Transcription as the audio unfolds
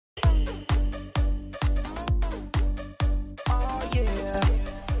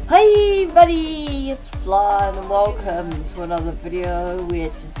Hey buddy, it's Fly and welcome to another video where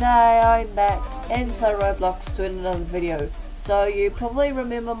today I'm back inside Roblox doing another video. So you probably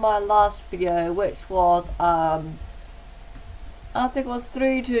remember my last video, which was I think it was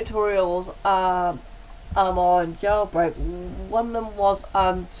 3 tutorials on Jailbreak. One of them was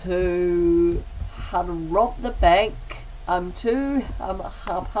to how to rob the bank, two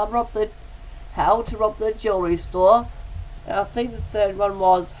how to rob the jewelry store. And I think the third one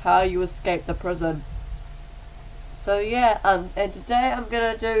was how you escape the prison. So yeah, and today I'm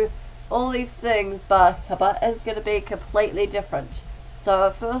gonna do all these things, but it's gonna be completely different. So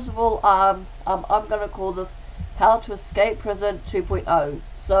first of all, I'm gonna call this How to Escape Prison 2.0.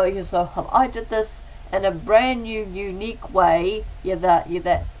 So I did this in a brand new, unique way.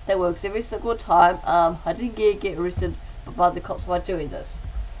 That works every single time. I didn't get arrested by the cops by doing this.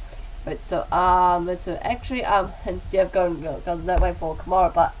 But so actually instead of going that way for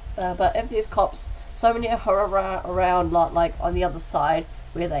tomorrow, but if there's cops, so many are around like on the other side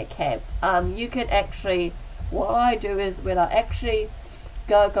where they camp, you can actually, what I do is when I actually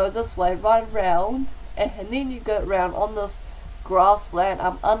go this way, run round, and then you go around on this grassland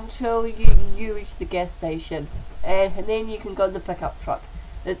until you reach the gas station, and then you can go to the pickup truck.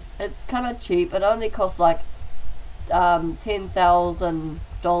 It's kind of cheap. It only costs like $10,000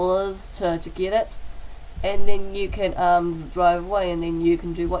 to get it, and then you can drive away, and then you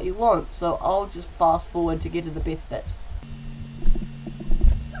can do what you want. So I'll just fast forward to get to the best bit.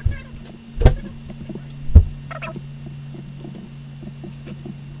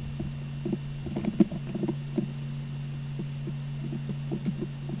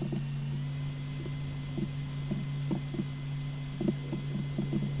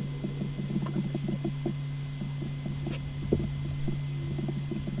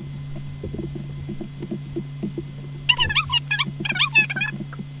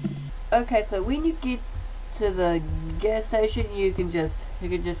 Okay, so when you get to the gas station, you can just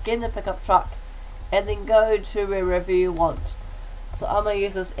get in the pickup truck and then go to wherever you want. So I'm gonna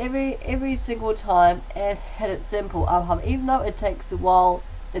use this every single time, and it's simple. Even though it takes a while,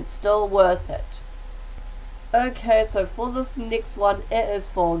 it's still worth it. Okay, so for this next one, it is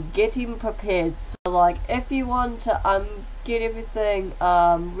for getting prepared. So like if you want to get everything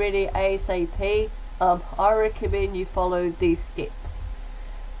ready ASAP, I recommend you follow these steps.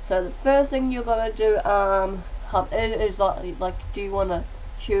 So the first thing you're gonna do is like do you want to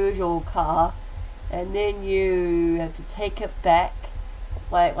choose your car, and then you have to take it back.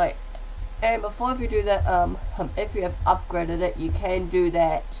 Wait, and before you do that, if you have upgraded it, you can do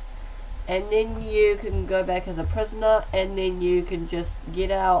that, and then you can go back as a prisoner, and then you can just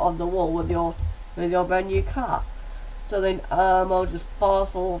get out of the wall with your brand new car. So then I'll just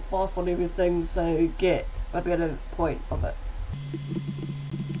fast forward everything so you get a better point of it.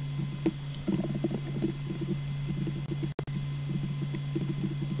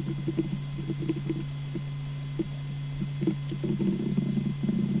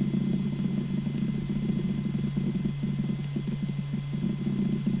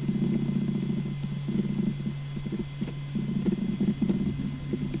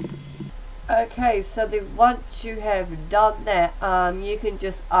 Okay, so then once you have done that, you can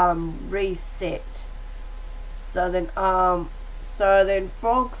just reset. So then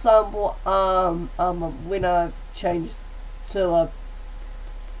for example, when I've changed to a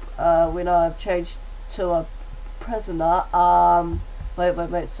prisoner, so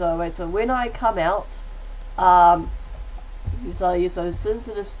when I come out, so since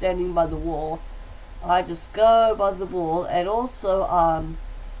it is standing by the wall, I just go by the wall, and also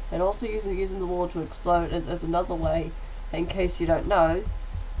using the wall to explode is another way, in case you don't know.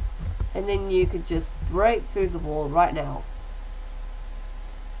 And then you could just break through the wall right now.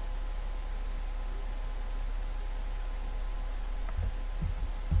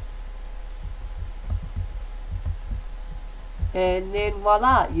 And then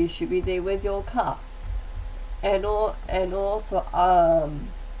voila, you should be there with your car. And also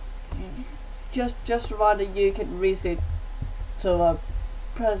just a reminder, you can reset to a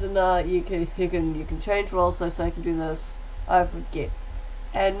prisoner. You can change roles, so you can do this. I forget.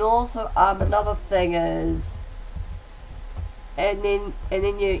 And also another thing is, and then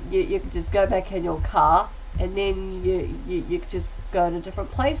you can just go back in your car, and then you can just go to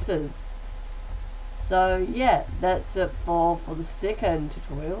different places. So yeah, that's it for the second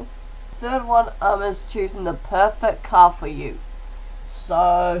tutorial. Third one is choosing the perfect car for you.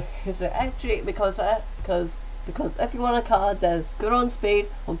 So actually, because if you want a car that's good on speed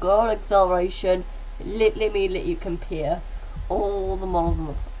or good on acceleration, let me let you compare all the models in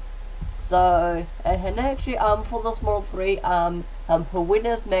the place. So and actually for this Model 3 her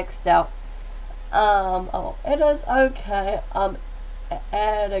winner's maxed out. It is okay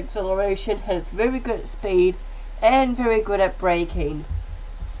at acceleration, and it's very good at speed and very good at braking.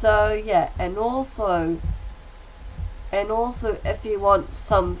 So yeah, and also if you want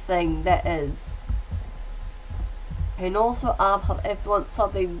something that is if you want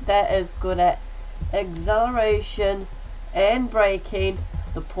something that is good at acceleration and braking,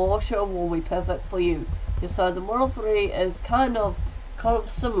 the Porsche will be perfect for you. So the Model 3 is kind of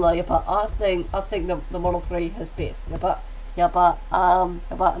similar, but I think the Model 3 is best. But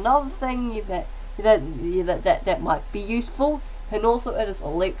another thing that might be useful, and also it is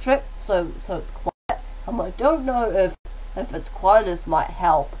electric, so it's quiet. I don't know if its quietness might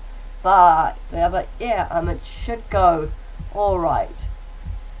help, but yeah, it should go all right.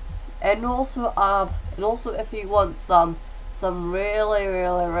 And also if you want some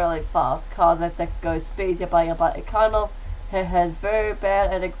really fast cars that go speed, but it kind of has very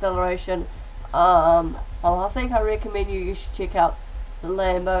bad at acceleration. I think I recommend you should check out the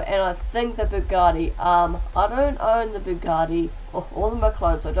Lambo, and I think the Bugatti. I don't own the Bugatti or the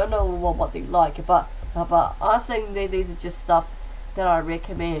McLaren, so I don't know what they like, but I think these are just stuff that I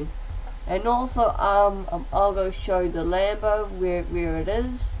recommend. And also I'll go show the Lambo where it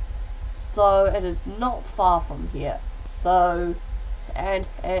is. So it is not far from here. So and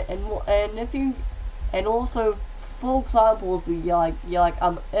if you, and also for example, if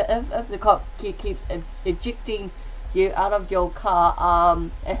the cop keeps ejecting you out of your car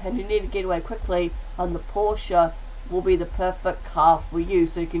and you need to get away quickly, the Porsche will be the perfect car for you,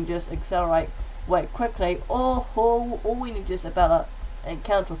 so you can just accelerate way quickly, or when you just about to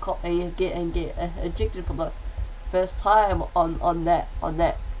encounter a cop and get ejected for the first time on that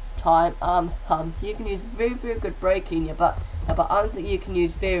time, you can use very good braking, but I don't think you can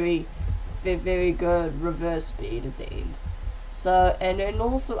use very good reverse speed at the end. So and then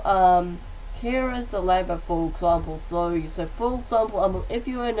also here is the Lambo, for example. So for example, if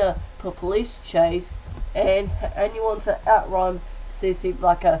you're in a police chase and you want to outrun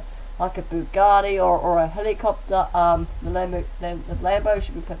like a Bugatti or a helicopter, the Lambo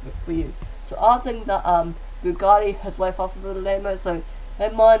should be perfect for you. So I think that Bugatti is way faster than the Lambo, so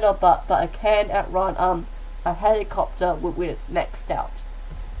it might not, but it can outrun a helicopter when it's maxed out.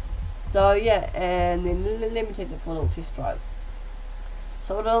 So yeah, and then let me take it for a little test drive.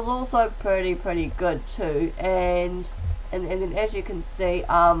 So it is also pretty good too, and then as you can see,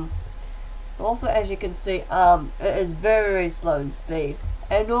 it is very slow in speed.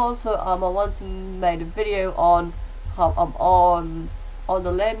 And also I once made a video on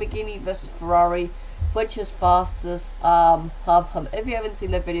the Lamborghini versus Ferrari, which is fastest. If you haven't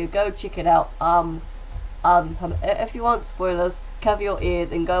seen that video, go check it out. If you want spoilers, cover your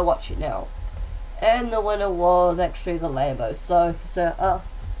ears and go watch it now. And the winner was actually the Lambo. So I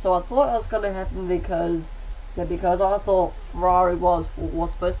thought it was gonna happen because I thought Ferrari was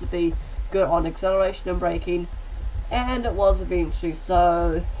supposed to be good on acceleration and braking, and it was eventually.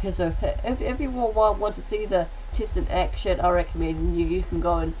 So if you want to see the test in action, I recommend you can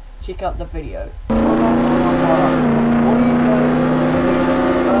go and check out the video.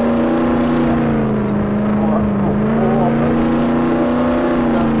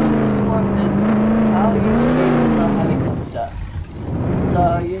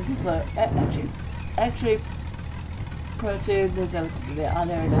 Actually pretend there's a helicopter there. Ah,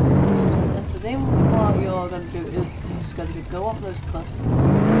 there it is. And so then what you're going to do is you're just going to go up those cliffs,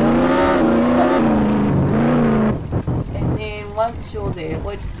 and then once you're there,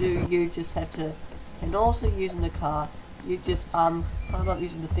 what you do, you just have to, and also using the car, you just climb up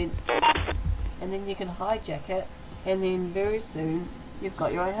using the fence, and then you can hijack it, and then very soon you've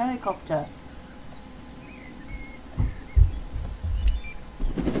got your own helicopter.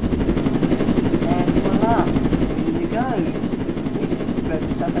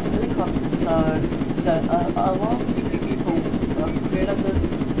 A helicopter. So a lot of YouTube people have created this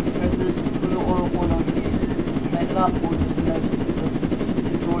or not just made it up or just noticed this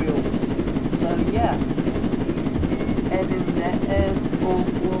tutorial. So yeah, and then that is all